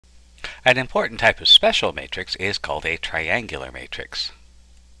An important type of special matrix is called a triangular matrix.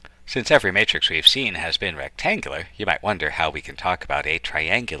 Since every matrix we've seen has been rectangular, you might wonder how we can talk about a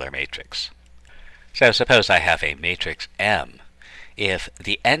triangular matrix. So suppose I have a matrix M. If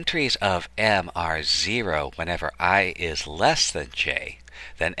the entries of M are 0 whenever I is less than j,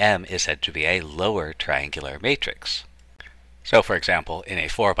 then M is said to be a lower triangular matrix. So for example, in a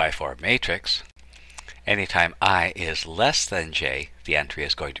 4x4 matrix, anytime I is less than j, the entry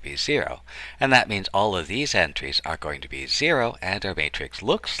is going to be 0. And that means all of these entries are going to be 0, and our matrix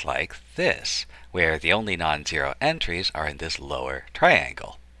looks like this, where the only non-zero entries are in this lower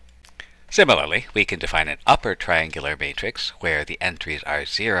triangle. Similarly, we can define an upper triangular matrix where the entries are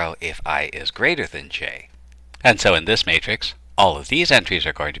 0 if I is greater than j. And so in this matrix, all of these entries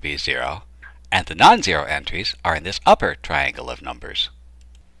are going to be 0, and the non-zero entries are in this upper triangle of numbers.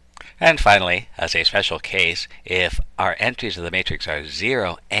 And finally, as a special case, if our entries of the matrix are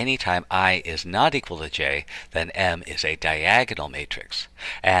 0 anytime I is not equal to j, then M is a diagonal matrix.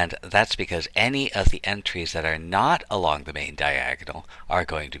 And that's because any of the entries that are not along the main diagonal are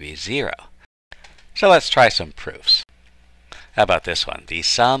going to be 0. So let's try some proofs. How about this one? The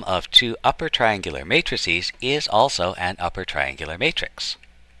sum of two upper triangular matrices is also an upper triangular matrix.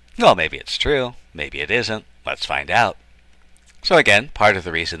 Well, maybe it's true, maybe it isn't. Let's find out. So again, part of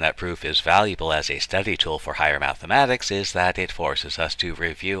the reason that proof is valuable as a study tool for higher mathematics is that it forces us to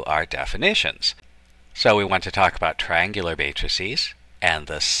review our definitions. So we want to talk about triangular matrices and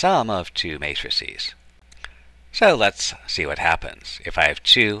the sum of two matrices. So let's see what happens. If I have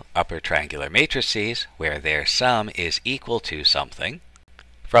two upper triangular matrices where their sum is equal to something,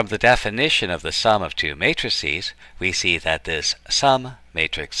 from the definition of the sum of two matrices, we see that this sum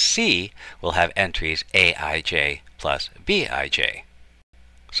matrix C will have entries Aij plus Bij.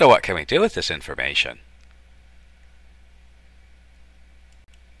 So what can we do with this information?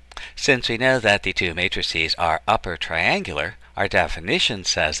 Since we know that the two matrices are upper triangular, our definition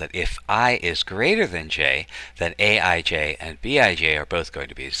says that if I is greater than j, then Aij and Bij are both going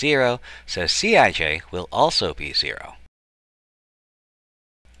to be 0, so Cij will also be 0.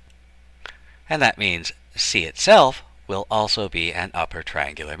 And that means C itself will also be an upper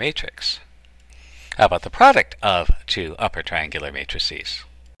triangular matrix. How about the product of two upper triangular matrices?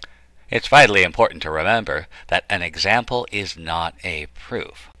 It's vitally important to remember that an example is not a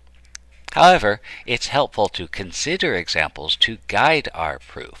proof. However, it's helpful to consider examples to guide our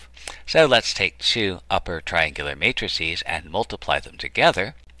proof. So let's take two upper triangular matrices and multiply them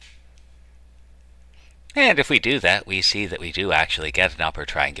together. And if we do that, we see that we do actually get an upper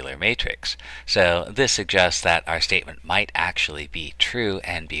triangular matrix. So this suggests that our statement might actually be true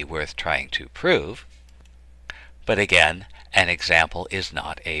and be worth trying to prove. But again, an example is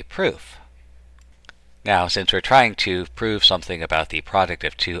not a proof. Now, since we're trying to prove something about the product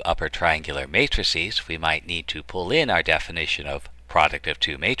of two upper triangular matrices, we might need to pull in our definition of product of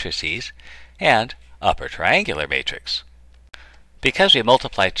two matrices and upper triangular matrix. Because we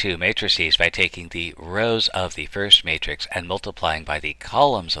multiply two matrices by taking the rows of the first matrix and multiplying by the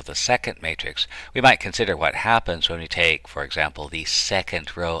columns of the second matrix, we might consider what happens when we take, for example, the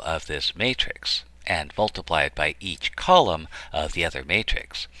second row of this matrix and multiply it by each column of the other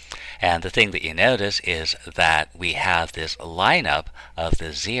matrix. And the thing that you notice is that we have this lineup of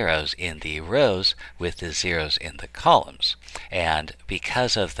the zeros in the rows with the zeros in the columns. And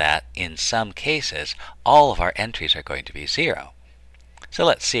because of that, in some cases, all of our entries are going to be 0. So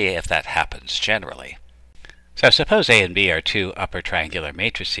let's see if that happens generally. So suppose A and B are two upper triangular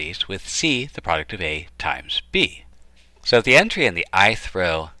matrices with C the product of A times B. So the entry in the ith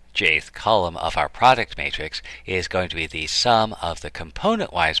row, jth column of our product matrix is going to be the sum of the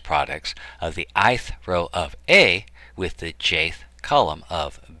component-wise products of the ith row of A with the jth column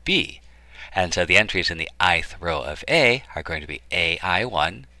of B. And so the entries in the ith row of A are going to be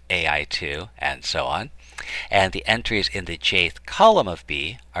AI1, AI2, and so on. And the entries in the jth column of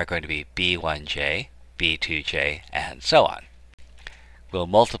B are going to be B1j, B2j, and so on. We'll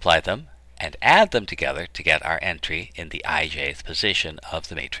multiply them and add them together to get our entry in the ijth position of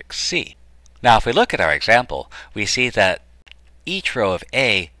the matrix C. Now if we look at our example, we see that each row of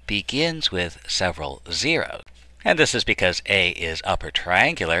A begins with several zeros. And this is because A is upper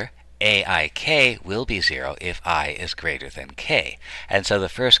triangular. Aik will be 0 if I is greater than k. And so the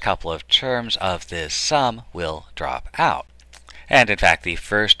first couple of terms of this sum will drop out. And in fact, the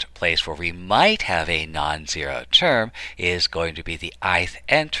first place where we might have a non-zero term is going to be the ith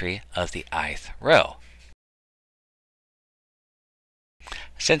entry of the ith row.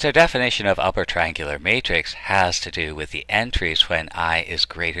 Since our definition of upper triangular matrix has to do with the entries when I is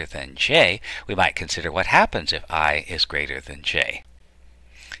greater than j, we might consider what happens if I is greater than j.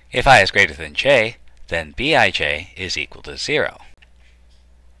 If I is greater than j, then bij is equal to 0.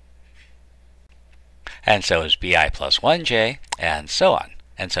 And so is bi plus 1j, and so on.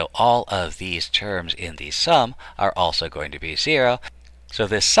 And so all of these terms in the sum are also going to be 0. So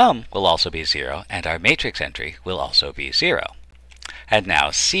this sum will also be 0, and our matrix entry will also be 0. And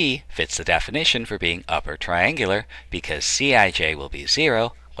now C fits the definition for being upper triangular because Cij will be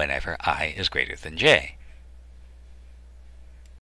 0 whenever I is greater than j.